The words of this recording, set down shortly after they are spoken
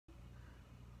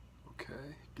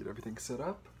Okay, get everything set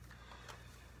up.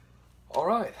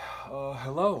 Alright,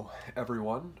 hello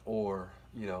everyone, or,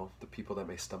 you know, the people that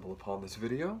may stumble upon this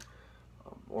video,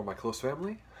 or my close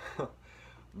family.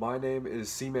 My name is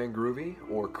C-ManGroovy,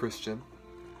 or Christian,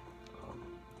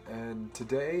 and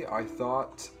today I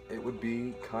thought it would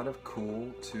be kind of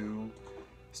cool to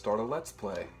start a Let's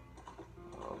Play.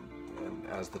 And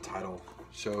as the title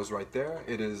shows right there,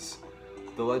 it is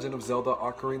The Legend of Zelda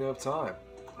Ocarina of Time,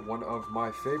 one of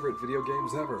my favorite video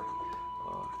games ever,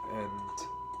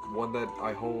 and one that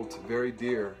I hold very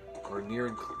dear, or near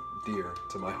and dear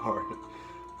to my heart.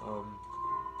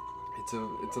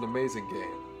 It's an amazing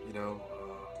game, you know,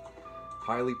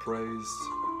 highly praised.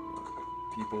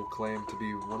 People claim to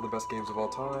be one of the best games of all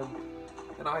time,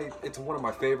 and it's one of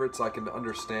my favorites. I can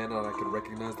understand and I can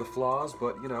recognize the flaws,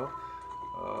 but you know,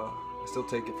 I still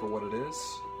take it for what it is.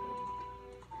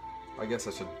 I guess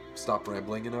I should stop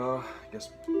rambling and I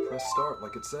guess press start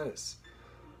like it says.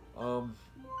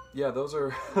 Yeah, those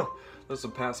are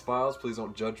some past files. Please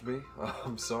don't judge me.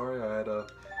 I'm sorry. I had I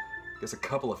guess a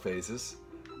couple of phases.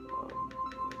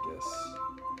 I guess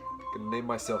I'm gonna name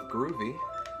myself Groovy,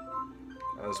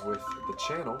 as with the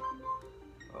channel.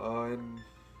 And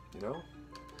you know,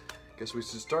 I guess we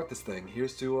should start this thing.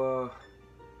 Here's to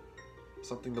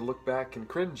something to look back and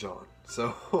cringe on.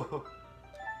 So.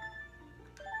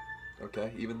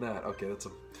 Okay, even that. Okay, that's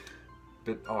a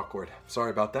bit awkward. Sorry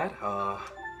about that.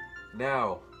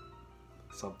 Now,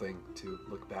 something to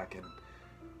look back and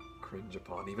cringe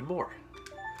upon even more.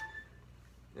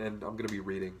 And I'm gonna be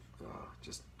reading,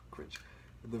 just cringe.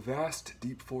 In the vast,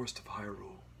 deep forest of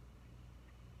Hyrule,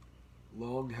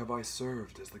 long have I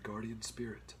served as the guardian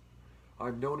spirit.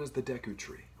 I'm known as the Deku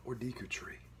Tree, or Deku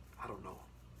Tree. I don't know.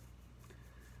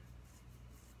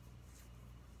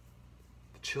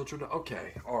 Children,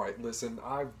 okay, alright, listen,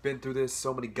 I've been through this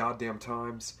so many goddamn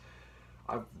times.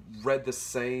 I've read the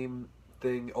same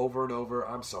thing over and over.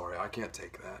 I'm sorry, I can't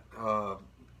take that.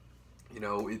 You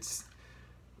know,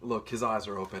 look, his eyes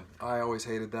are open. I always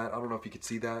hated that. I don't know if you could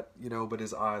see that, you know, but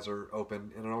his eyes are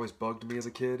open, and it always bugged me as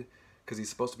a kid, because he's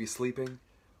supposed to be sleeping.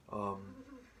 And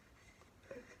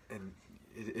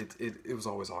it was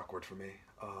always awkward for me.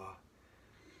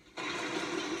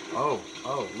 Oh,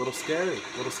 a little scary.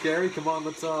 Come on,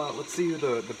 let's see who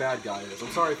the bad guy is. I'm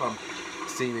sorry if I'm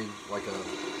seeming like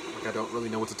I don't really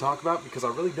know what to talk about, because I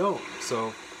really don't.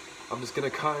 So I'm just gonna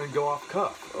kind of go off the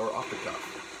cuff.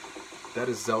 That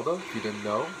is Zelda, if you didn't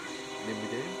know, name of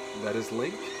the game. That is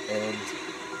Link, and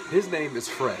his name is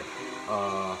Fred.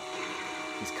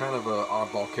 He's kind of an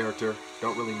oddball character.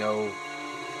 Don't really know.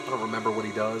 I don't remember what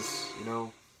he does. You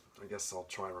know, I guess I'll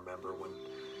try and remember when.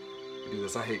 Do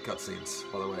this. I hate cutscenes,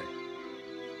 by the way.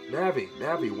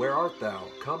 Navi, where art thou?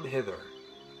 Come hither.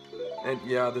 And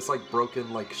yeah, this like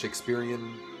broken, like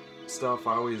Shakespearean stuff,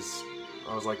 I was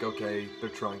like, okay, they're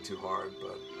trying too hard,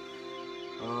 but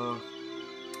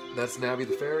that's Navi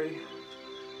the fairy.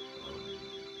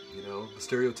 You know, the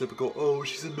stereotypical, oh,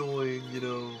 she's annoying, you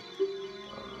know.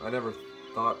 I never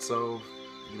thought so.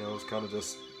 You know, it's kind of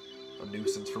just a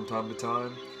nuisance from time to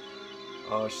time.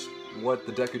 What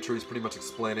the Deku Tree is pretty much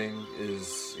explaining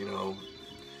is, you know,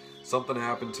 something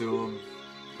happened to him.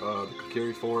 The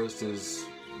Kokiri Forest is,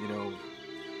 you know,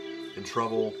 in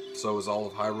trouble. So is all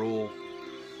of Hyrule.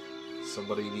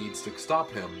 Somebody needs to stop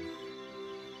him.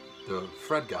 The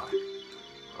Fred guy.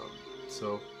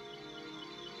 So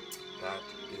that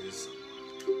is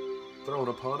thrown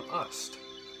upon us.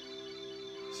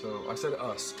 So I said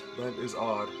us. That is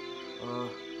odd.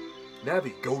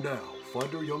 Navi, go now.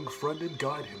 Find our young friend and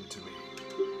guide him to me.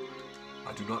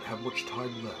 I do not have much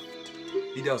time left.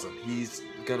 He doesn't. He's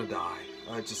gonna die.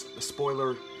 Just a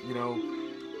spoiler, you know,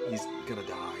 he's gonna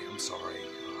die. I'm sorry.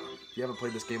 If you haven't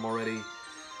played this game already,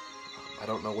 I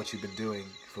don't know what you've been doing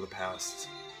for the past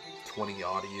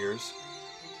 20-odd years.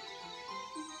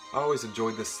 I always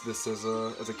enjoyed this as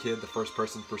a kid, the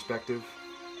first-person perspective.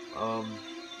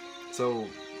 So,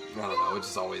 I don't know, it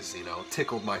just always, you know,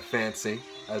 tickled my fancy,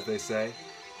 as they say.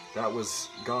 That was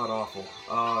god-awful.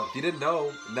 If you didn't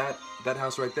know, that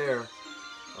house right there,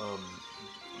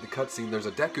 the cutscene, there's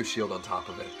a Deku shield on top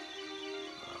of it.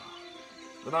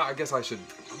 And I guess I should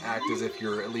act as if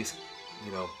you're at least,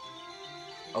 you know,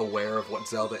 aware of what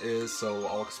Zelda is, so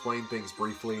I'll explain things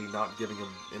briefly, not giving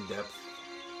them in-depth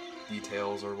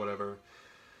details or whatever.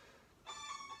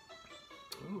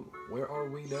 Ooh, where are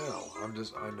we now? I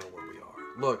know where we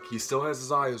are. Look, he still has his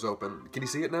eyes open. Can you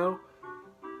see it now?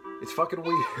 It's fucking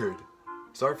weird.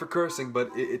 Sorry for cursing, but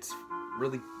it's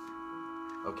really...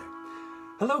 Okay.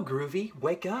 Hello, Groovy.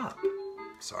 Wake up.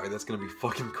 Sorry, that's gonna be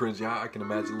fucking cringy. I can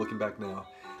imagine looking back now.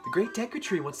 The great Deku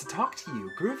Tree wants to talk to you.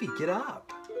 Groovy, get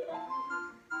up.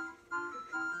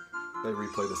 They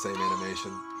replay the same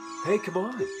animation. Hey, come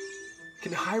on!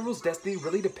 Can Hyrule's destiny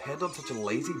really depend on such a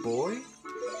lazy boy?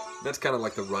 That's kind of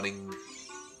like the running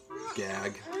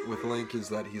gag with Link, is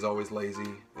that he's always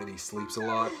lazy and he sleeps a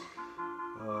lot.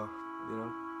 You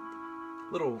know,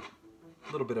 little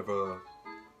bit of a,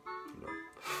 you know,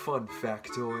 fun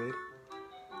factoid.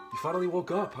 You finally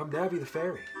woke up. I'm Navi the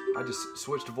fairy. I just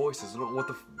switched voices. I don't know what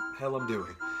the hell I'm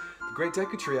doing. The Great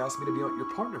Deku Tree asked me to be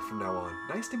your partner from now on.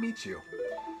 Nice to meet you.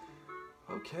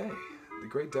 Okay, the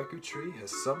Great Deku Tree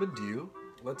has summoned you.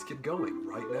 Let's get going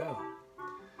right now.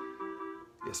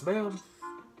 Yes, ma'am.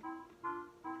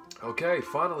 Okay,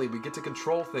 finally we get to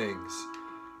control things.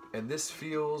 And this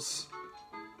feels...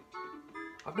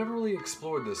 I've never really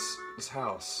explored this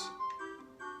house.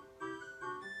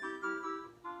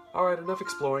 Alright, enough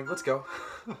exploring. Let's go.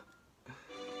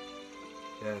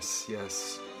 Yes,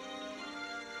 yes.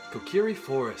 Kokiri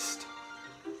Forest.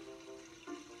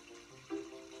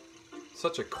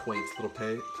 Such a quaint little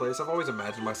place. I've always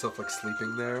imagined myself like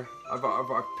sleeping there. I've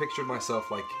pictured myself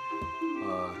like,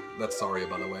 that's Saria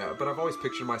by the way, but I've always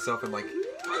pictured myself in like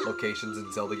locations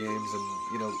in Zelda games and,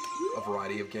 you know, a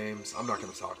variety of games. I'm not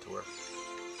gonna talk to her.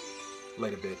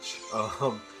 Later, bitch.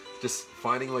 Just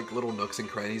finding like little nooks and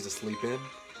crannies to sleep in.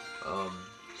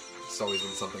 It's always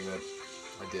been something that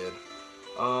I did.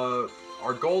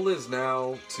 Our goal is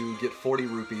now to get 40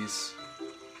 rupees,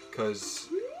 because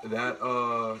that,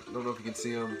 I don't know if you can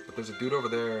see him, but there's a dude over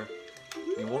there.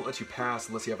 He won't let you pass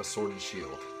unless you have a sword and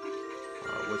shield,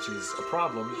 which is a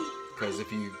problem, because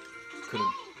if you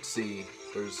couldn't see,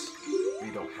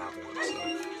 you don't have one, so.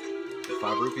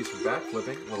 5 rupees for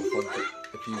backflipping, a little fun.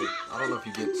 I don't know if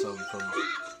you get some from,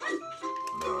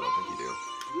 no, I don't think you do.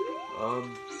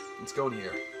 Let's go in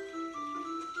here.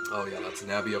 Oh yeah, that's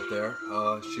Navi up there.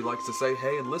 She likes to say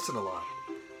hey and listen a lot.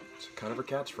 It's kind of her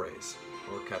catchphrase,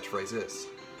 or catchphrase is.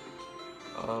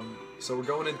 So we're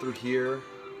going in through here.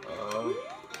 A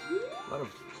lot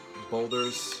of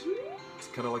boulders. It's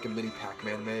kind of like a mini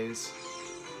Pac-Man maze.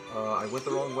 I went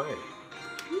the wrong way.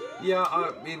 Yeah,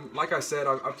 I mean, like I said,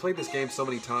 I've played this game so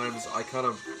many times, I kind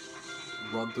of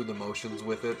run through the motions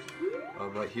with it.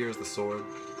 Right here is the sword.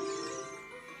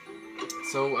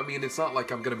 So, I mean, it's not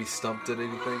like I'm going to be stumped at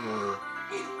anything, or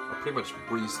I'll pretty much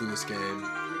breeze through this game.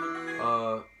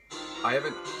 I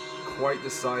haven't quite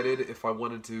decided if I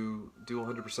wanted to do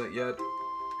 100% yet.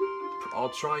 I'll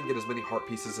try and get as many heart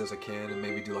pieces as I can, and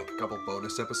maybe do like a couple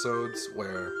bonus episodes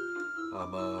where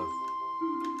I'm,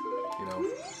 you know,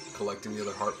 collecting the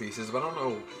other heart pieces. But I don't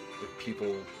know if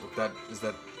that is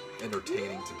that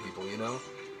entertaining to people, you know?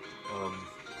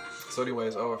 So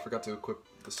anyways, oh, I forgot to equip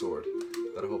the sword.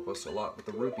 That'll help us a lot with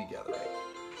the rupee gathering.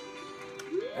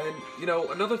 And, you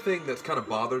know, another thing that's kind of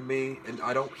bothered me, and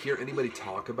I don't hear anybody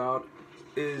talk about,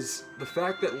 is the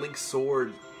fact that Link's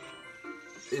sword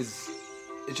is...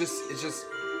 It's just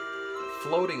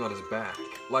floating on his back.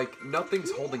 Like,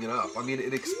 nothing's holding it up. I mean,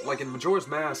 like in Majora's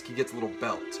Mask, he gets a little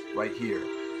belt right here.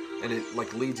 And it,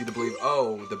 like, leads you to believe,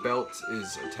 oh, the belt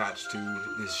is attached to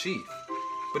his sheath.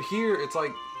 But here, it's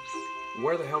like,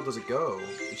 where the hell does it go?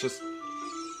 It's just...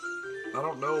 I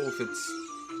don't know if it's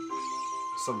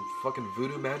some fucking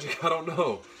voodoo magic. I don't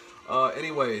know.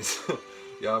 Anyways,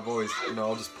 yeah, I've always, you know,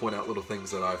 I'll just point out little things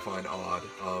that I find odd.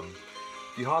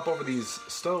 If you hop over these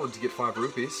stones, you get 5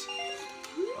 rupees.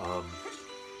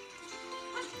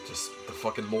 Just the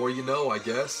fucking more you know, I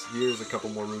guess. Here's a couple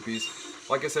more rupees.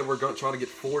 Like I said, we're trying to get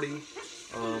 40. You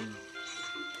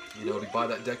know, to buy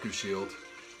that Deku shield.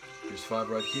 Here's 5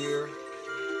 right here.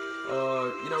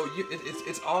 You know,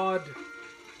 it's odd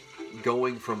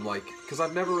going from, like, because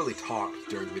I've never really talked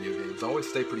during video games. I always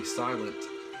stay pretty silent.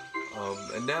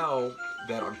 And now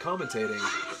that I'm commentating,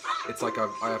 it's like I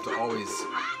have to always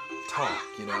talk,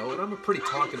 you know? And I'm a pretty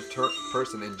talkative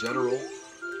person in general,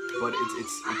 but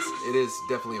it is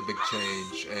definitely a big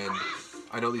change. And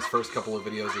I know these first couple of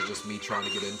videos are just me trying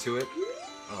to get into it.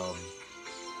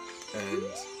 And,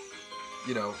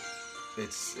 you know,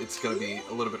 it's gonna be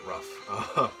a little bit rough.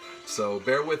 So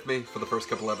bear with me for the first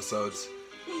couple episodes.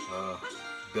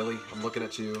 Billy, I'm looking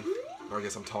at you, or I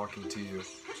guess I'm talking to you.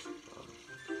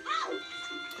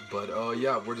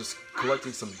 Yeah, we're just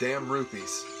collecting some damn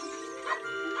rupees.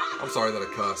 I'm sorry that I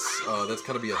cuss. That's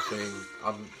gonna be a thing.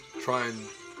 I'm trying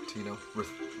to, you know,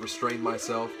 restrain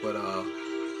myself, but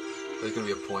there's gonna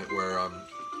be a point where I'm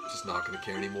just not gonna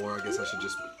care anymore. I guess I should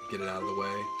just get it out of the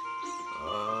way.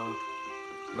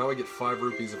 Now I get 5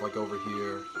 rupees if I go over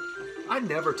here. I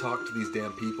never talk to these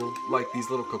damn people, like these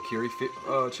little Kokiri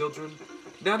children.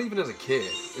 Not even as a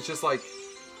kid. It's just like,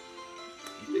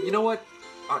 you know what?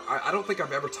 I don't think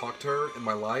I've ever talked to her in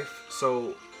my life,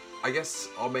 so I guess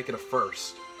I'll make it a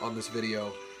first on this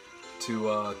video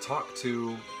to talk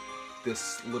to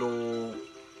this little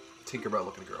Tinkerbell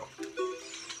looking girl.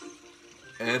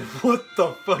 And what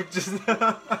the fuck just...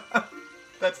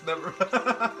 That's never...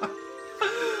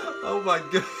 Oh my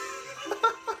god.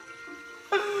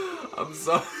 I'm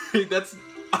sorry, that's...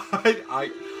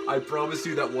 I promise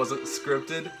you that wasn't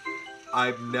scripted.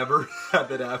 I've never had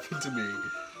that happen to me.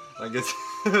 I guess...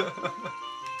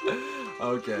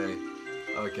 Okay.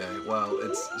 Okay, well,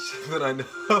 it's... that I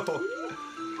know.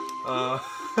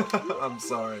 I'm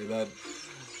sorry, that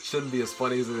shouldn't be as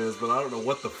funny as it is, but I don't know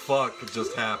what the fuck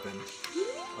just happened.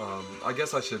 I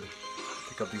guess I should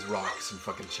pick up these rocks and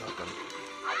fucking chuck them.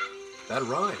 That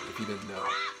rhymed, if you didn't know.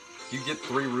 You get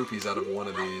 3 rupees out of one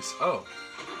of these. Oh.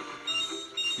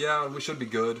 Yeah, we should be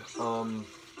good.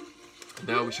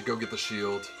 Now we should go get the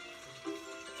shield.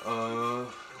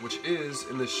 Which is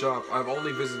in this shop. I've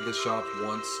only visited this shop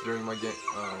once during my game.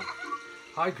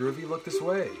 Hi, Groovy, look this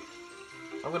way.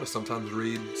 I'm gonna sometimes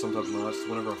read, sometimes not, just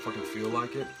whenever I fucking feel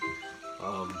like it.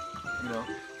 You know,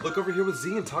 look over here with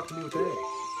Z and talk to me with A.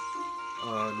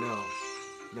 No.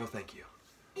 No, thank you.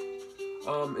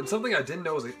 And something I didn't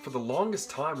know is that for the longest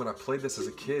time when I played this as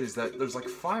a kid is that there's like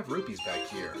 5 rupees back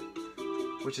here.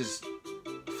 Which is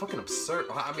fucking absurd.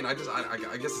 I mean, I guess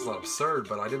it's not absurd,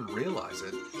 but I didn't realize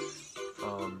it.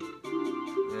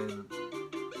 And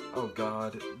oh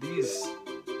god,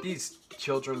 these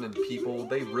children and people,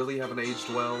 they really haven't aged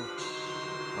well.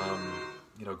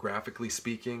 You know, graphically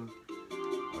speaking.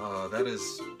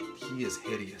 He is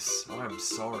hideous. I'm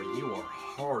sorry, you are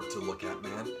hard to look at,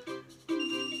 man.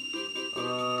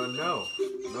 No.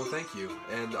 No thank you.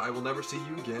 And I will never see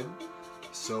you again.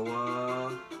 So,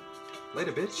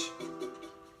 later, bitch.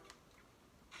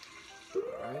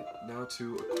 Alright, now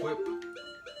to equip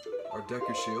our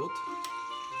Deku Shield.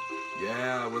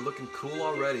 Yeah, we're looking cool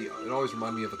already. It always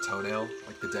reminded me of a toenail,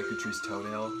 like the Deku Tree's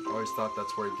toenail. I always thought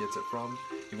that's where he gets it from,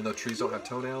 even though trees don't have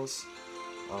toenails,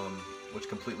 which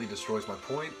completely destroys my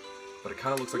point, but it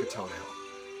kind of looks like a toenail.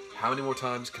 How many more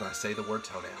times can I say the word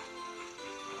toenail?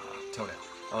 Toenail.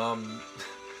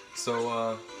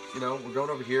 So, you know, we're going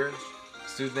over here.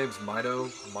 This dude's name's Milo,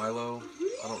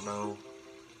 I don't know.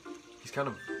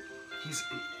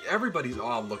 Everybody's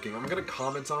odd looking. I'm gonna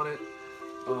comment on it.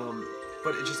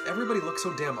 But it just, everybody looks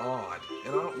so damn odd,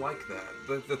 and I don't like that.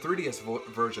 The 3DS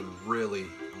version really,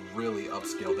 really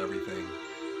upscaled everything.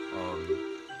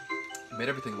 Made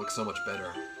everything look so much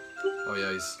better. Oh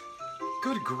yeah, he's...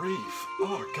 Good grief!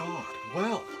 Oh god,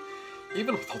 well,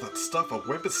 even with all that stuff, a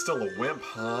wimp is still a wimp,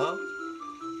 huh?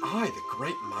 I, the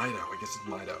great Mido, I guess it's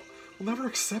Mido, will never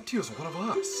accept you as one of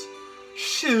us.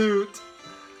 Shoot!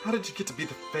 How did you get to be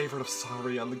the favorite of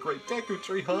Sari on the Great Deku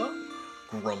Tree, huh?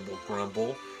 Grumble,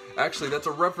 grumble. Actually, that's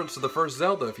a reference to the first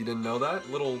Zelda, if you didn't know that.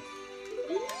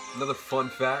 Another fun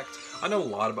fact. I know a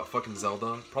lot about fucking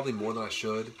Zelda, probably more than I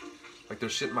should. Like,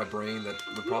 there's shit in my brain that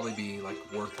would probably be, like,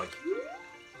 worth, like,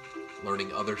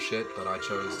 learning other shit, but I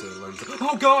chose to learn...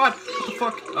 Oh, God! What the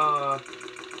fuck?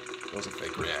 That was a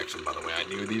fake reaction, by the way. I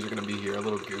knew these were gonna be here. A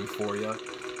little goof for you.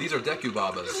 These are Deku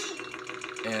Babas.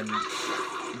 And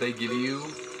they give you...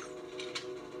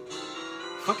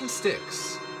 fucking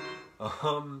sticks.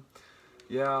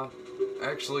 Yeah,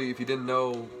 actually, if you didn't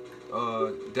know,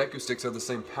 Deku Sticks have the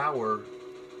same power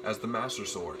as the Master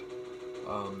Sword.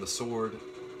 The sword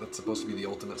that's supposed to be the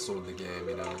ultimate sword in the game,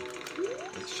 you know.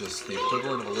 It's just the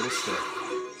equivalent of a little stick.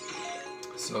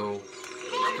 So,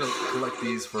 I'm gonna collect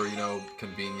these for, you know,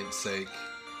 convenience sake.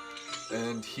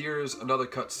 And here's another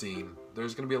cutscene.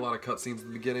 There's gonna be a lot of cutscenes in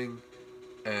the beginning,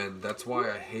 and that's why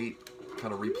I hate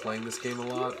kind of replaying this game a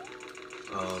lot.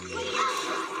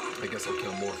 I guess I'll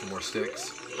kill more for more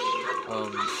sticks.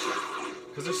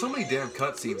 Because there's so many damn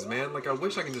cutscenes, man. Like, I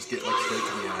wish I could just get, like, straight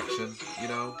to the action, you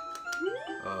know?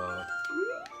 I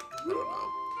don't know.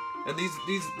 And these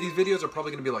videos are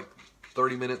probably going to be, like,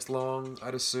 30 minutes long,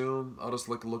 I'd assume. I'll just,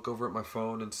 like, look over at my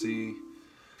phone and see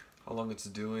how long it's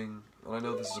doing. And I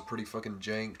know this is a pretty fucking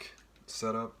jank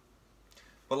setup.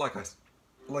 But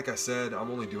like I said, I'm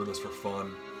only doing this for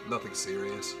fun. Nothing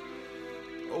serious.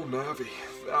 Oh, Navi,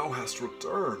 thou hast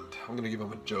returned. I'm gonna give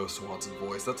him a Joe Swanson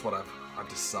voice. That's what I've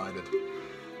decided.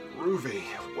 Groovy,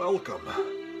 welcome.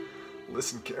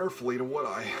 Listen carefully to what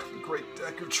I, the Great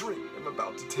Deku Tree, am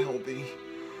about to tell thee.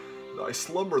 Thy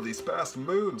slumber these past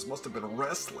moons must have been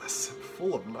restless and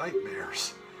full of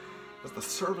nightmares. As the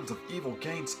servant of evil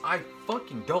gains, I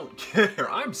fucking don't care.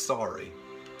 I'm sorry.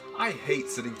 I hate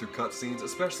sitting through cutscenes,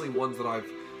 especially ones that I've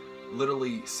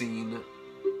literally seen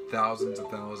thousands and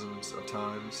thousands of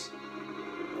times.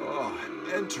 Oh,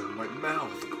 enter my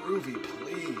mouth, Groovy,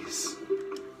 please.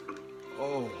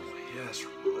 Oh, yes,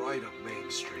 right up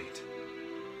Main Street.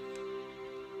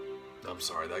 I'm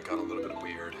sorry, that got a little bit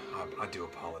weird. I do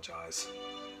apologize.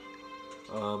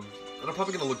 And I'm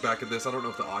probably gonna look back at this. I don't know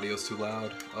if the audio's too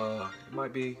loud. It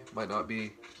might be, might not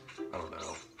be. I don't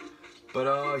know.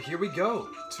 But here we go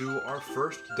to our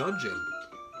first dungeon.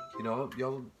 You know,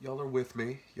 y'all are with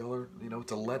me. Y'all are, you know,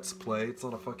 it's a let's play. It's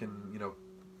not a fucking, you know,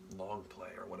 long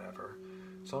play or whatever.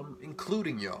 So I'm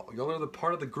including y'all. Y'all are the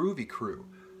part of the Groovy crew.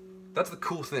 That's the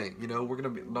cool thing, you know. We're gonna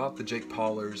be not the Jake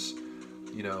Paulers.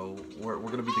 You know, we're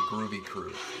gonna be the Groovy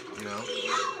crew. You know,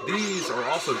 these are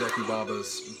also Deku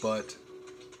Babas, but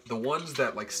the ones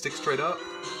that like stick straight up,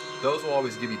 those will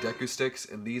always give you Deku sticks,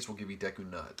 and these will give you Deku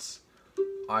nuts.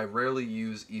 I rarely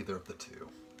use either of the two.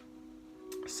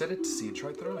 Set it to C and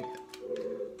try throwing it.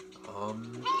 No.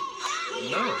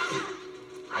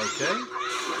 Okay.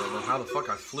 Don't know how the fuck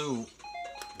I flew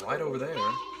right over there.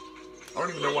 I don't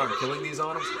even know why I'm killing these,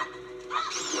 honestly.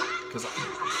 Because,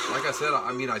 like I said,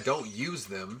 I mean, I don't use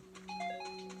them.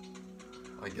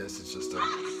 I guess it's just a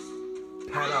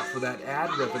pad out for that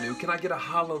ad revenue. Can I get a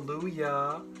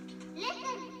hallelujah?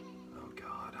 Oh,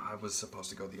 God. I was supposed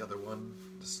to go the other one.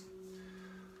 Just...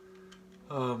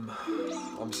 I'm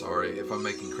sorry if I'm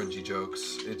making cringy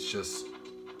jokes. It's just...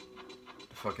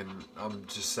 fucking... I'm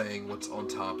just saying what's on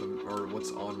top of, or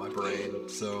what's on my brain.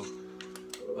 So...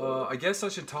 I guess I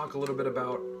should talk a little bit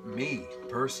about me,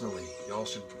 personally. Y'all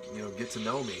should, you know, get to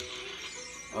know me.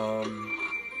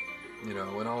 You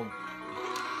know, and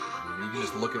you can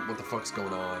just look at what the fuck's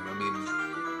going on. I mean,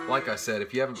 like I said,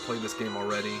 if you haven't played this game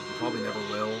already, you probably never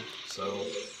will. So,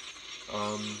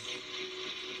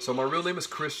 so my real name is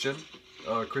Christian,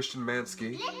 Christian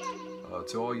Mansky.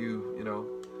 To all you, you know,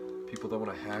 people that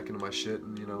want to hack into my shit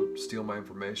and, you know, steal my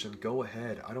information, go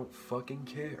ahead. I don't fucking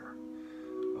care.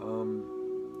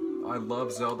 I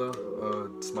love Zelda.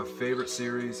 It's my favorite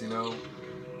series, you know.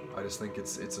 I just think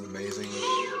it's an amazing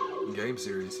game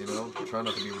series, you know. I try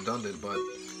not to be redundant, but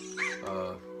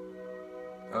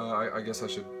I guess I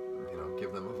should, you know,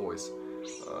 give them a voice.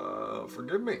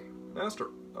 Forgive me,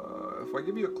 Master. If I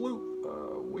give you a clue,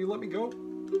 will you let me go?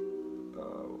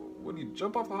 When you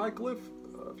jump off a high cliff,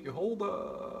 if you hold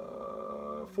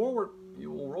forward, you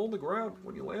will roll on the ground.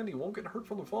 When you land, you won't get hurt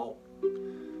from the fall.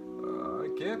 I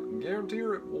can't guarantee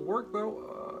it will work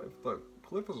though, if the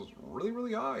cliff is really,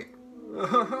 really high.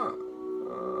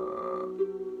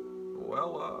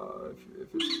 Well,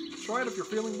 try it if you're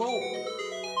feeling bold.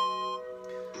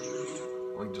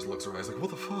 Well, he just looks around, he's like, what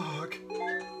the fuck?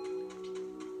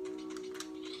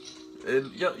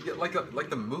 And yeah, like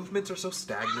the movements are so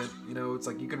stagnant, you know, it's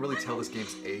like you can really tell this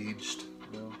game's aged,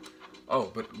 you know. Oh,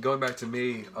 but going back to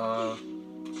me,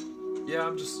 yeah,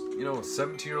 I'm just, you know, a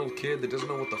 17-year-old kid that doesn't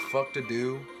know what the fuck to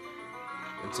do.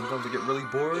 And sometimes I get really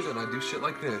bored and I do shit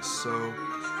like this, so,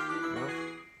 you know.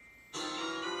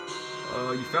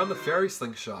 You found the fairy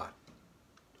slingshot.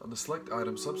 On the select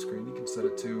item subscreen, you can set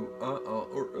it to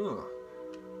or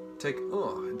Take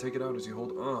and take it out as you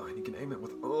hold and you can aim it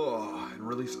with and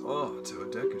release to a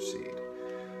Deku seed.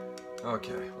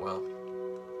 Okay, well,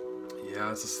 yeah,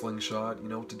 it's a slingshot. You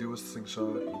know what to do with a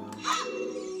slingshot, you know.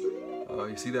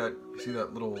 You see that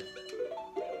little,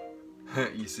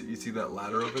 you see that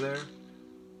ladder over there?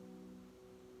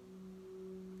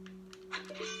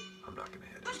 I'm not gonna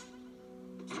hit it.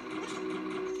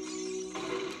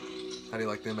 How do you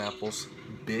like them apples,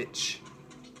 bitch?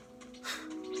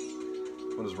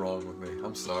 What is wrong with me?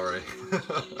 I'm sorry.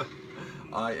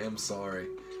 I am sorry.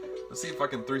 Let's see if I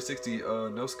can 360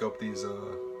 no-scope these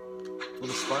little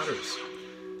spiders.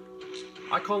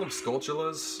 I call them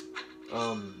Skulltulas.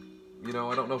 You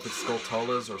know, I don't know if it's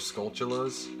Skulltulas or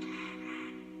Skulltulas.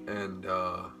 And,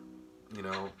 you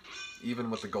know,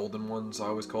 even with the golden ones, I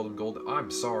always call them golden.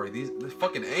 I'm sorry, the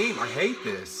fucking aim, I hate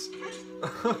this.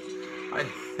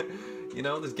 You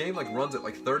know, this game like runs at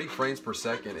like 30 frames per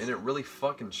second, and it really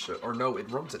fucking or no, it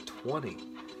runs at 20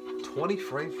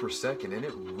 frames per second, and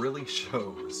it really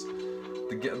shows.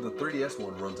 The 3DS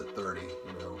one runs at 30,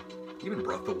 you know. Even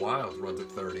Breath of the Wild runs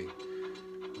at 30.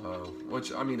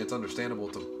 Which, I mean, it's understandable,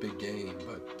 it's a big game,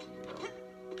 but, you know,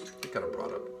 it could have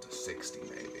brought up to 60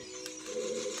 maybe.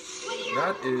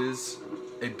 That is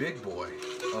a big boy.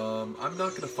 I'm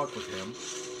not gonna fuck with him.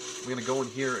 I'm gonna go in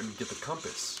here and get the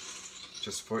compass.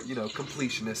 Just for, you know,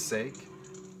 completionist's sake.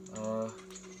 I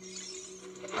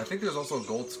think there's also a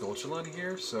gold Skulltula in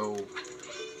here, so...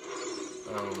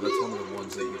 Oh, that's one of the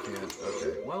ones that you can't...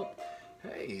 Okay, well,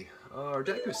 hey, our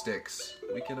Deku sticks.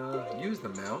 We can, use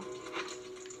them now.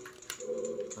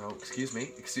 Oh, excuse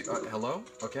me. Hello?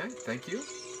 Okay, thank you.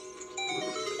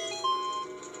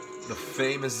 The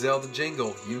famous Zelda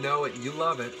jingle. You know it, you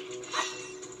love it.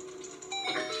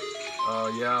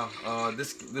 Yeah,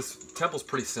 this temple's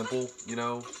pretty simple, you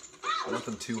know.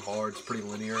 Nothing too hard. It's pretty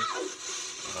linear.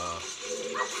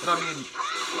 And I mean,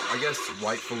 I guess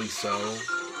rightfully so.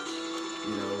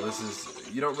 You know, this is...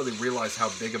 You don't really realize how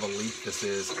big of a leap this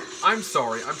is. I'm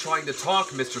sorry, I'm trying to talk,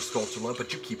 Mr. Sculptula,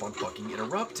 but you keep on fucking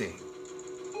interrupting.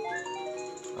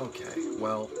 Okay,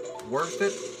 well, worth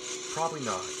it? Probably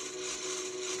not.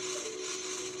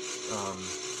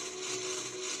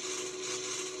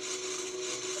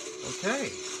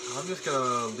 Okay, I'm just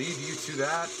gonna leave you to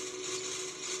that.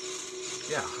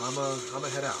 Yeah, I'm gonna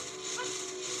head out.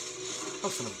 Oh,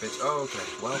 son of a bitch. Oh, okay,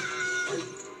 well,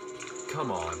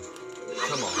 come on.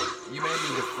 Come on. You made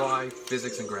me defy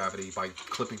physics and gravity by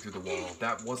clipping through the wall.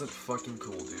 That wasn't fucking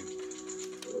cool, dude.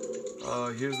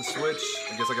 Here's the switch.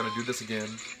 I guess I gotta do this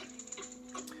again.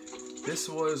 This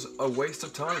was a waste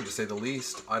of time, to say the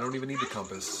least. I don't even need the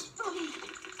compass.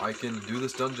 I can do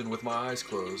this dungeon with my eyes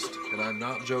closed, and I'm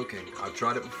not joking. I've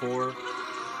tried it before.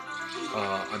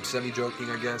 I'm semi-joking,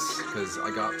 I guess, because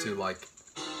I got to, like...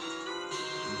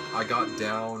 I got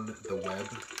down the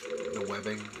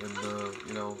webbing in the,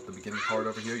 you know, the beginning part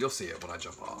over here. You'll see it when I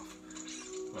jump off.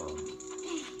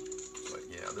 But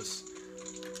yeah, this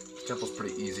temple's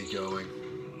pretty easy going.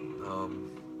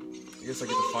 I guess I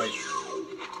get to fight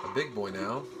a big boy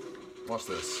now. Watch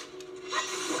this.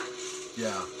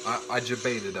 Yeah, I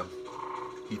jebaited him.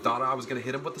 He thought I was gonna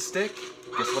hit him with a stick.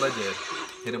 Guess what I did?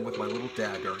 Hit him with my little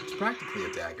dagger. It's practically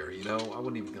a dagger, you know? I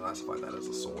wouldn't even classify that as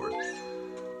a sword.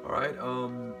 Alright,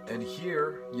 and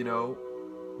here, you know,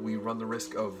 we run the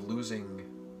risk of losing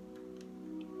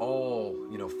all,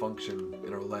 you know, function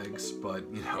in our legs, but,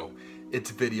 you know, it's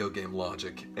video game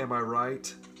logic. Am I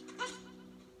right?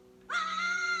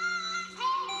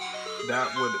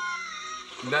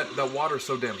 That water's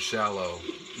so damn shallow,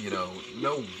 you know,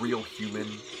 no real human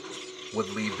would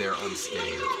leave there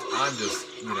unscathed. I'm just,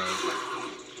 you know,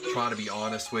 trying to be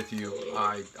honest with you.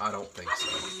 I don't think so.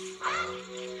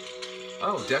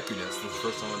 Oh, Deku Nest. This is the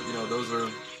first time, you know, those are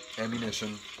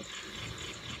ammunition.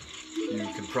 You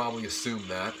can probably assume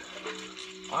that.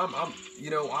 You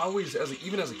know, I always,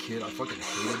 even as a kid, I fucking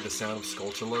hated the sound of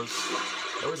Skulltulas.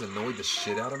 It always annoyed the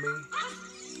shit out of me.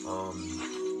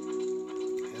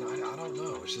 And I don't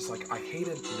know. It's just like, I hate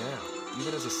it now.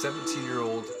 Even as a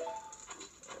 17-year-old,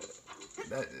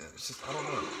 it's just, I don't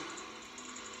know.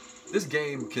 This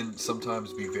game can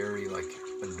sometimes be very, like,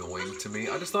 annoying to me.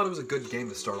 I just thought it was a good game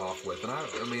to start off with, and I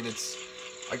mean, it's,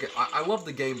 I love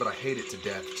the game, but I hate it to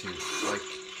death too. Like,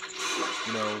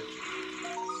 you know,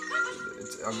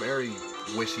 I'm very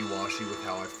wishy-washy with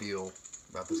how I feel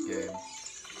about this game.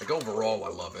 Like, overall, I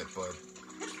love it, but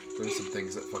there's some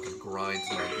things that fucking grind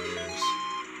my gears.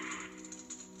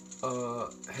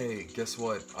 Hey, guess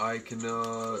what? I can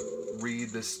read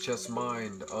this chest's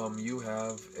mind. You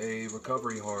have a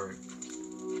recovery heart.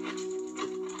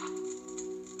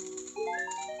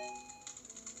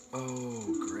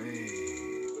 Oh, great.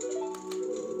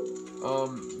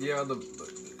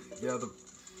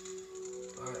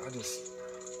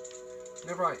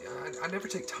 I never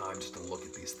take time just to look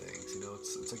at these things, you know,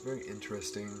 it's like very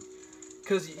interesting,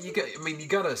 because you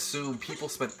gotta assume people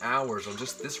spent hours on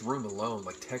just this room alone,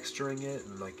 like texturing it,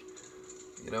 and like,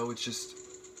 you know, it's just,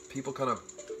 people kind of,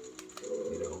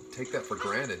 you know, take that for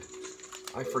granted.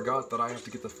 I forgot that I have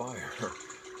to get the fire.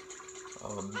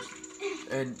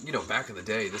 And, you know, back in the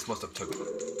day, this must have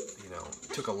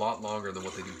took a lot longer than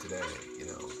what they do today, you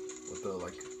know, with the,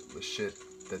 like, the shit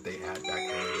that they had back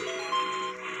then.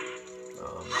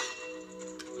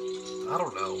 I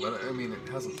don't know, but, I mean, it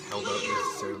hasn't held up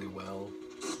necessarily well.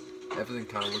 Everything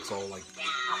kind of looks all, like,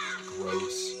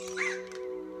 gross.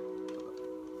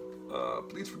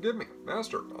 Please forgive me,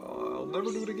 Master. I'll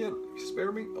never do it again. If you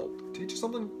spare me, I'll teach you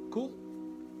something cool.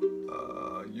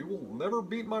 You will never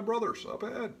beat my brothers up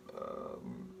ahead,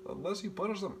 unless you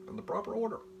punish them in the proper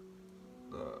order.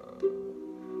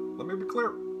 Let me be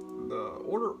clear. The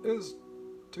order is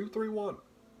 2, 3, 1.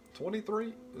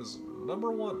 23 is number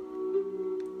 1.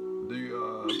 Do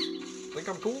you, think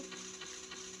I'm cool?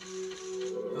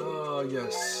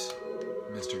 Yes,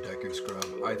 Mr. Deku Scrub.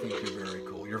 I think you're very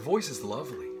cool. Your voice is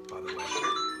lovely, by the way.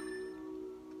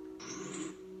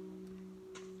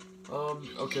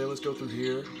 Okay, let's go through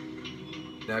here.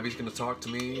 Navi's gonna talk to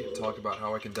me, talk about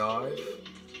how I can dive.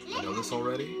 You know this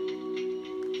already?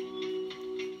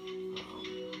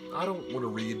 I don't want to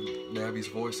read Navi's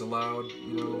voice aloud,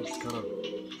 you know, it's kind of,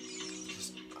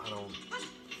 just, I don't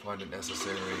find it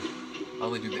necessary. I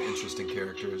only do the interesting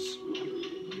characters.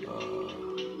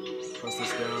 Press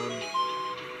this down.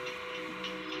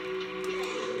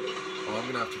 Oh, I'm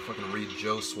gonna have to fucking read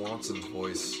Joe Swanson's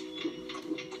voice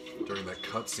during that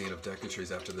cutscene of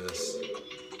Decutries after this.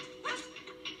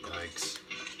 Yikes.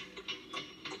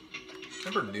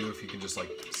 never knew if you can just, like,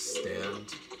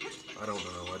 stand. I don't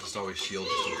know. I just always shield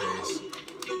just in case.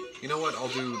 You know what? I'll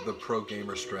do the pro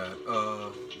gamer strat.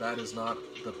 That is not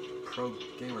the pro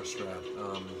gamer strat.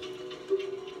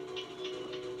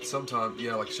 Sometimes,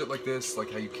 yeah, like shit like this,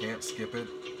 like how you can't skip it.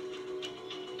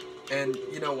 And,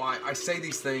 you know, I say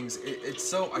these things, it's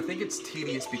so, I think it's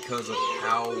tedious because of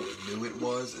how new it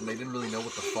was, and they didn't really know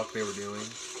what the fuck they were doing.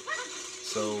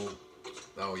 So,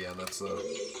 oh yeah, that's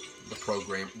the pro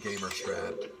gamer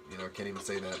strat. You know, I can't even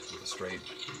say that with a straight,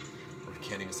 or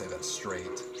can't even say that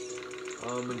straight.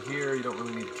 And here, you don't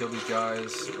really need to kill these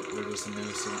guys, they're just a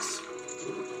nuisance.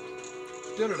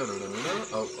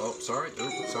 Oh, sorry,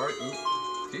 sorry,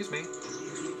 excuse me.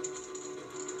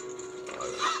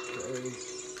 Okay.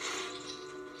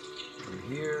 From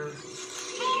here.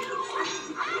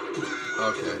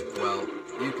 Okay, well,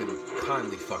 you can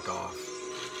kindly fuck off.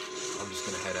 I'm just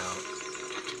gonna head out.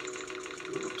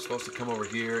 I'm supposed to come over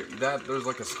here. There's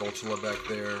like a sculpture back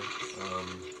there.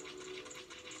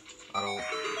 I don't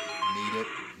need it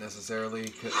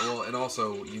necessarily. Well, and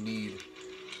also you need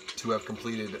to have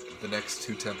completed the next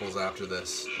 2 temples after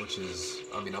this, which is,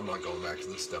 I mean, I'm not going back to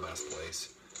this dumbass place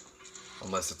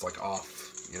unless it's like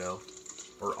off, you know,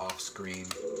 or off screen.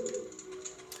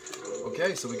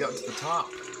 Okay, so we got to the top.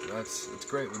 It's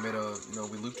great. We made a, you know,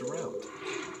 we looped around.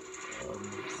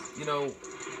 You know,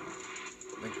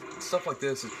 like stuff like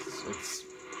this. It's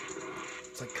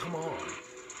like, come on.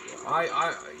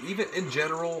 I even in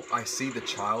general, I see the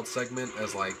child segment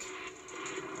as like,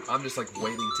 I'm just like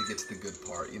waiting to get to the good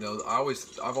part. You know,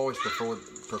 I've always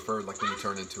preferred like when you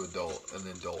turn into an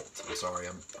adult. I'm sorry,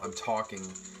 I'm talking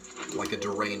like a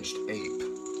deranged ape.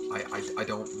 I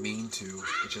don't mean to.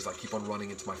 It's just I keep on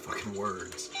running into my fucking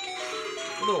words.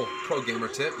 A little pro gamer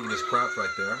tip, you can just crouch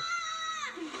right there.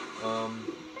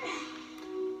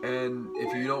 And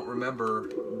if you don't remember,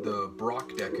 the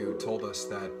Brock Deku told us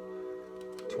that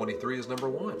 23 is number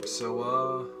 1.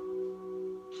 So,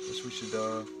 guess we should,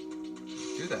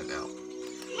 do that now.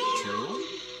 2.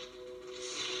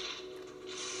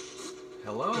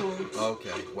 Hello?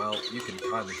 Okay, well, you can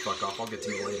kindly fuck off. I'll get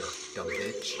to you later, dumb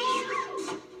bitch.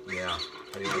 Yeah, how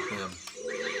do you like them?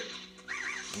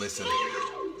 Listen,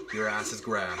 your ass is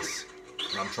grass,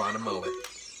 and I'm trying to mow it.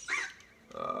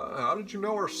 How did you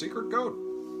know our secret code?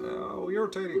 How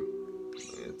irritating.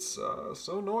 It's,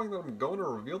 so annoying that I'm going to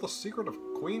reveal the secret of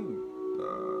Queen,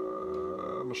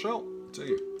 Michelle to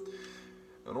you.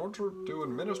 In order to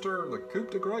administer the coup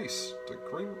de grace to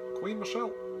Queen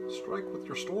Michelle, strike with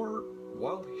your sword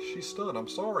while she's stunned. I'm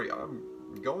sorry, I'm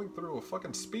going through a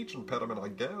fucking speech impediment, I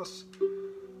guess.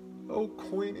 Oh,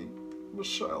 Queenie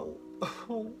Michelle.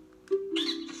 Oh,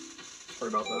 sorry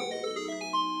about that.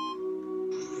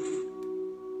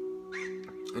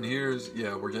 And here's,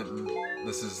 yeah,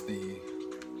 this is the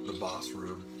boss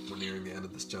room. We're nearing the end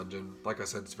of this dungeon. Like I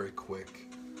said, it's very quick.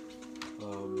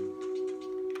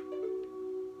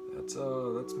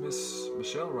 That's Miss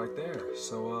Michelle right there.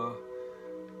 So,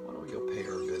 why don't we go pay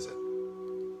her a visit?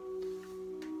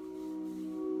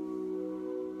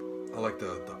 I like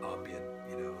the ambient,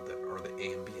 you know, or the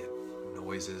ambient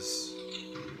noises.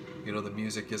 You know, the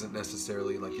music isn't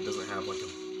necessarily like, it doesn't have like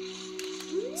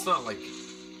it's not like,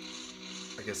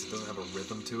 I guess it doesn't have a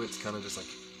rhythm to it. It's kind of just like,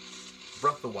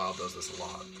 Breath of the Wild does this a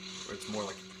lot, where it's more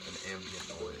like an ambient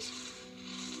noise.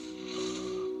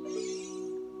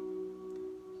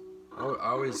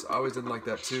 I always didn't like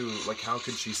that too. Like, how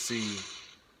could she see?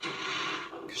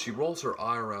 Because she rolls her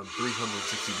eye around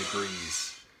 360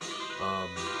 degrees.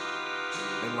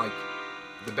 And like,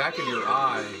 the back of your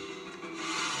eye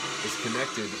is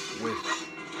connected with...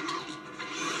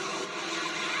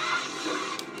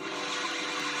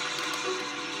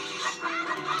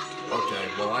 Okay,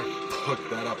 well I fucked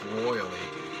that up royally.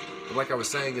 But like I was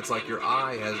saying, it's like your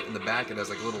eye has, in the back, it has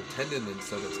like little tendons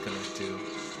that it's connected to.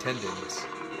 Tendons.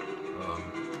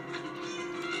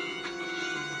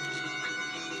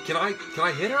 Can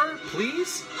I hit her,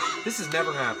 please? This has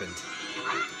never happened.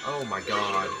 Oh my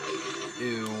god.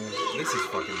 Ew. This is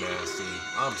fucking nasty.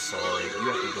 I'm sorry.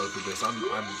 You have to go through this.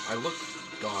 I look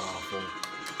god awful.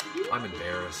 I'm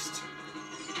embarrassed.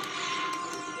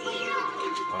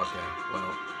 Okay,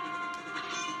 well.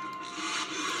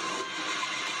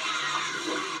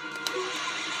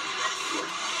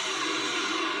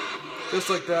 Just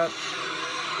like that,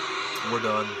 we're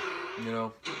done. You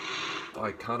know,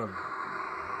 I kind of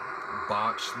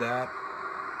botched that,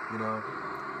 you know.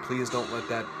 Please don't let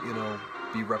that, you know,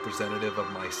 be representative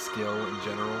of my skill in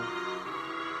general.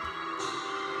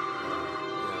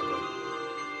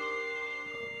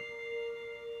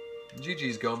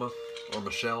 GG's Goma, or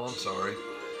Michelle, I'm sorry.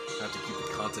 I have to keep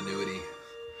the continuity.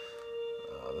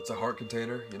 That's a heart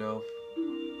container, you know.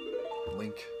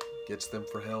 Link gets them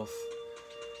for health.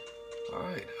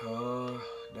 Alright,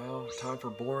 now time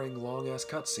for boring, long-ass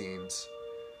cutscenes.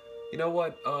 You know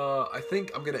what, I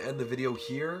think I'm gonna end the video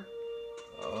here.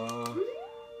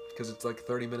 Because it's like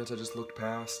 30 minutes I just looked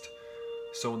past.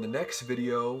 So in the next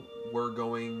video, we're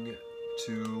going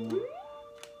to...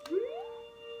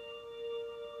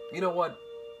 You know what?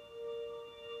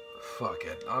 Fuck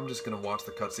it. I'm just gonna watch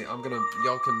the cutscene.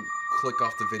 Y'all can click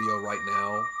off the video right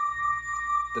now.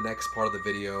 The next part of the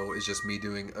video is just me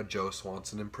doing a Joe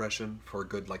Swanson impression for a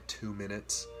good like 2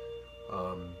 minutes.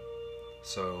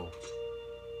 So,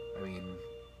 I mean,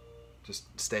 just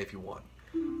stay if you want.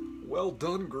 Well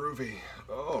done, Groovy.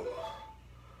 Oh.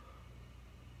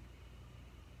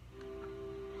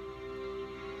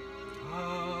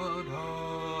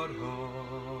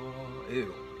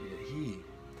 Ew. He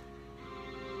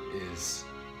is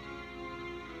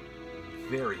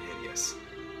very hideous.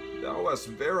 Thou hast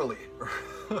verily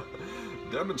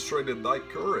demonstrated thy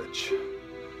courage.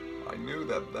 I knew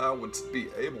that thou wouldst be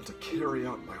able to carry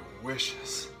out my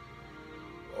wishes.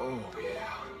 Oh,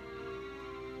 yeah.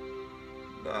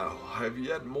 Now, I have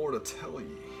yet more to tell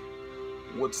ye.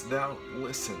 Wouldst thou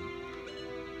listen?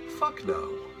 Fuck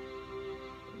no.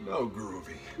 No,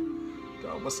 Groovy.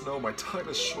 Thou must know my time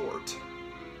is short.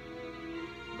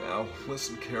 Now,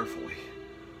 listen carefully.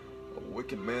 A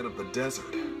wicked man of the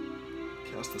desert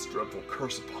cast this dreadful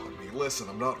curse upon me. Listen,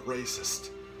 I'm not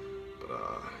racist,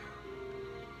 but,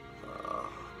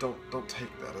 don't take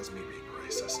that as me being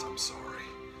racist. I'm sorry.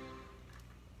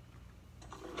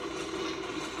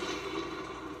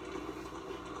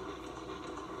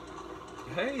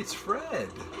 Hey, it's Fred.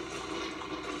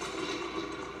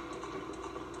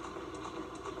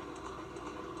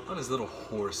 On his little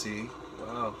horsey.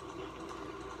 Wow.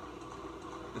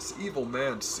 This evil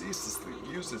man ceaselessly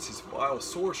uses his vile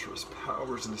sorcerous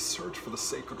powers in his search for the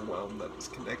sacred realm that is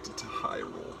connected to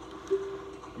Hyrule.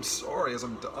 I'm sorry, as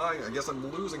I'm dying, I guess I'm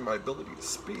losing my ability to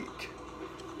speak.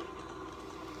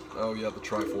 Oh yeah, the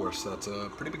Triforce, that's a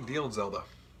pretty big deal in Zelda.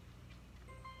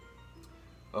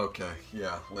 Okay,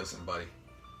 yeah, listen, buddy.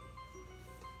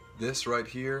 This right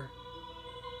here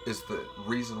is the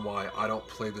reason why I don't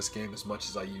play this game as much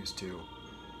as I used to.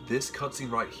 This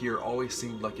cutscene right here always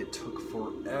seemed like it took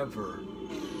forever.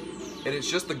 And it's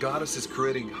just the goddesses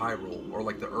creating Hyrule, or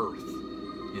like the earth,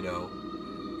 you know?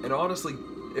 And honestly,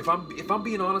 if I'm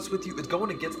being honest with you, it's going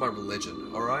against my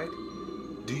religion, alright?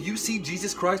 Do you see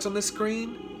Jesus Christ on this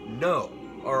screen? No,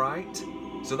 alright?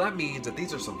 So that means that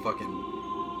these are some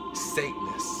fucking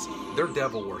Satanists. They're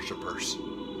devil worshippers.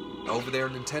 Over there,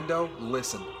 Nintendo,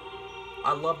 listen.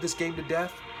 I love this game to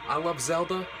death. I love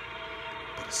Zelda.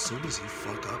 But as soon as you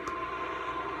fuck up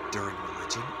during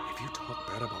religion, if you talk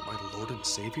bad about my Lord and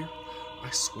Savior, I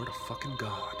swear to fucking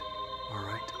God,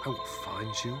 alright, I will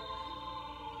find you,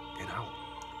 and I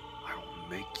will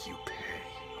make you pay,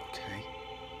 okay?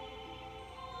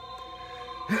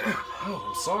 Oh,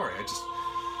 I'm sorry,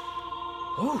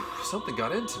 something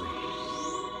got into me.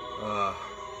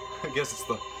 I guess it's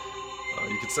the,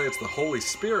 you could say it's the Holy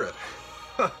Spirit.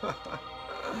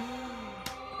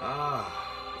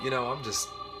 You know, I'm just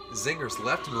zingers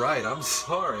left and right. I'm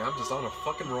sorry. I'm just on a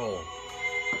fucking roll.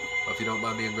 If you don't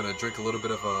mind me, I'm going to drink a little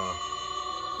bit of a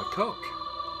Coke.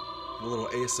 A little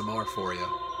ASMR for you.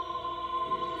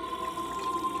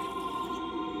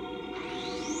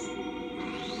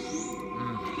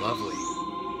 Lovely.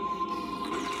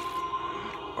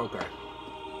 Okay.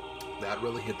 That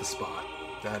really hit the spot.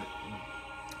 That...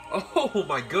 Oh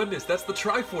my goodness, that's the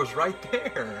Triforce right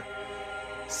there.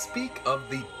 Speak of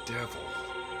the devil.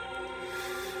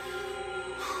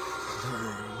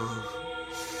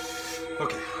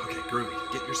 Okay,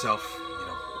 Groovy, get yourself, you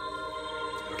know.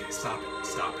 Okay, stop it.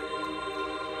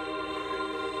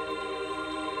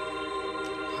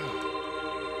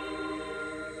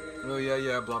 Oh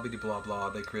yeah, blah blah blah.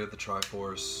 They created the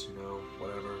Triforce, you know,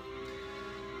 whatever.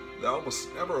 Thou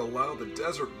must never allow the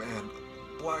desert man,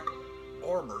 black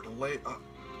armor, to lay.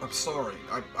 I'm sorry.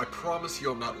 I promise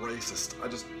you I'm not racist.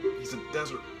 He's a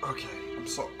desert. Okay, I'm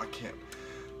sorry. I can't.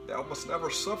 Thou must never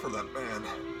suffer that man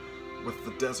with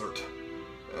the desert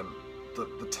and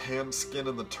the tan skin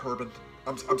and the turban.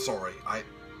 I'm sorry. I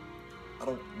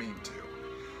don't mean to.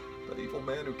 That evil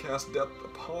man who cast death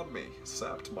upon me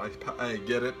sapped my Hey,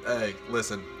 get it? Hey,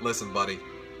 listen, buddy.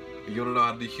 You wanna know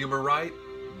how to do humor right?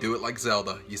 Do it like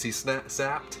Zelda. You see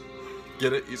sapped?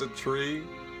 Get it? He's a tree.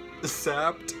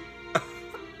 Sapped.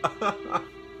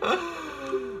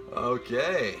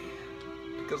 Okay.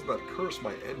 Because of that curse,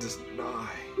 my end is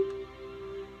nigh.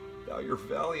 Now your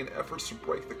valiant efforts to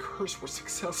break the curse were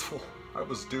successful. I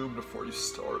was doomed before you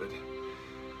started.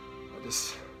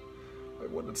 I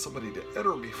wanted somebody to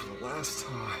enter me for the last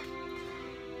time.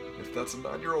 If that's a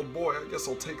 9-year-old boy, I guess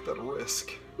I'll take that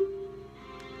risk.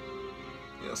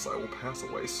 Yes, I will pass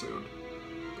away soon.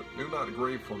 But do not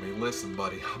grieve for me. Listen,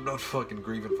 buddy, I'm not fucking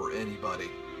grieving for anybody.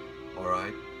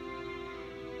 Alright?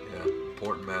 Yeah,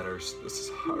 important matters. This is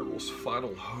Hyrule's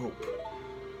final hope.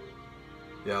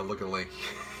 Yeah, look at Link.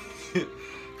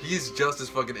 He's just as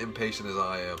fucking impatient as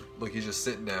I am. Look, he's just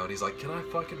sitting down. He's like, can I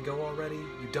fucking go already?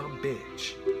 You dumb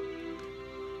bitch.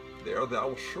 There thou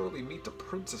will surely meet the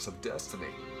Princess of Destiny.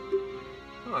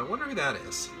 Oh, I wonder who that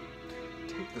is.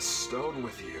 Take the stone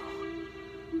with you.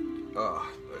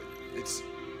 It's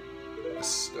a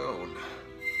stone.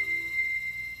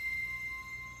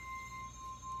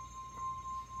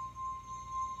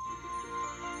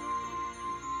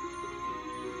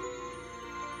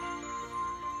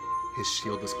 His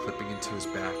shield is clipping into his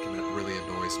back, and that really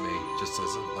annoys me. Just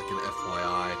as like an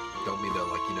FYI, don't mean to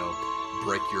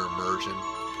break your immersion,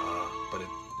 but it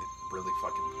really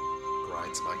fucking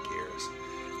grinds my gears.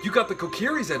 You got the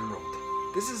Kokiri's Emerald.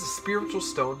 This is a spiritual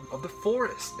stone of the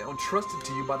forest, now entrusted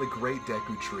to you by the great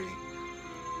Deku Tree.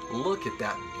 Look at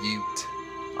that beaut.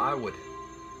 I would.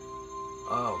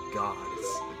 Oh God,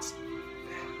 it's.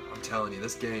 I'm telling you,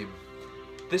 this game.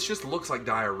 This just looks like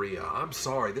diarrhea. I'm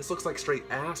sorry. This looks like straight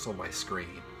ass on my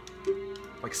screen.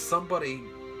 Like somebody,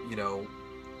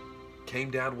 came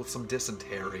down with some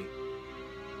dysentery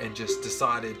and just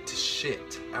decided to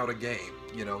shit out a game.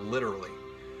 Literally.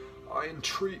 I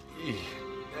entreat ye,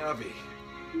 Navi.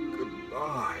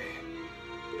 Goodbye.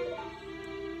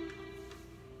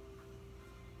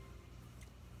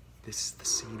 This is the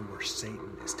scene where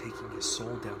Satan is taking his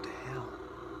soul down to hell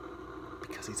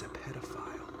because he's a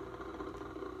pedophile.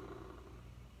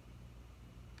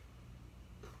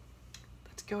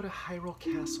 Go to Hyrule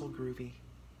Castle, Groovy,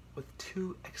 with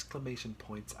 2 exclamation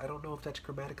points. I don't know if that's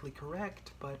grammatically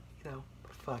correct, but,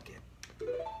 fuck it.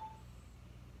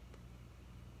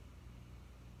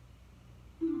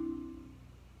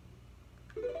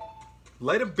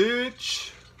 Later,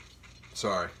 bitch!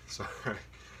 Sorry.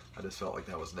 I just felt like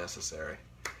that was necessary.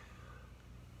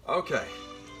 Okay,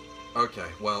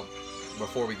 well,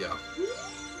 before we go.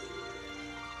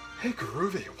 Hey,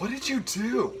 Groovy, what did you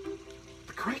do?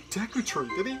 The great Deku Tree,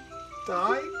 did he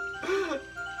die?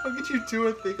 How could you do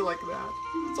a thing like that?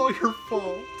 It's all your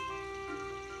fault.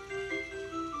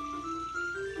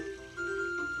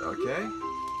 Okay.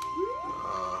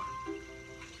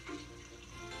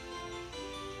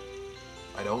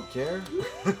 I don't care.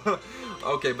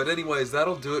 Okay, but anyways,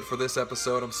 that'll do it for this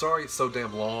episode. I'm sorry it's so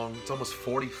damn long. It's almost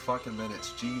 40 fucking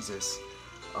minutes. Jesus.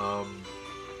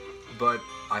 But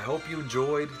I hope you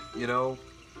enjoyed,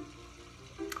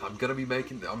 I'm gonna be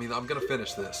making. I'm gonna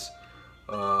finish this.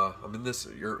 I'm in this.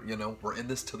 We're in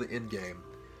this to the end game.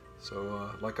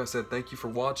 So, like I said, thank you for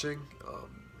watching.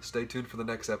 Stay tuned for the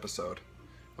next episode.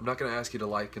 I'm not gonna ask you to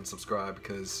like and subscribe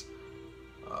because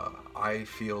I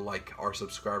feel like our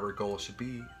subscriber goal should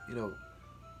be,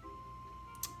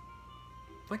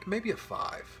 like maybe a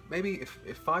 5. Maybe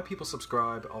if 5 people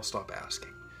subscribe, I'll stop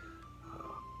asking.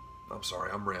 I'm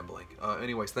sorry, I'm rambling.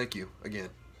 Anyways, thank you again.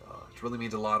 It really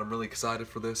means a lot. I'm really excited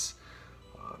for this.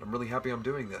 And I'm really happy I'm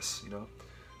doing this,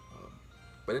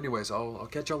 But anyways, I'll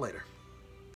catch y'all later.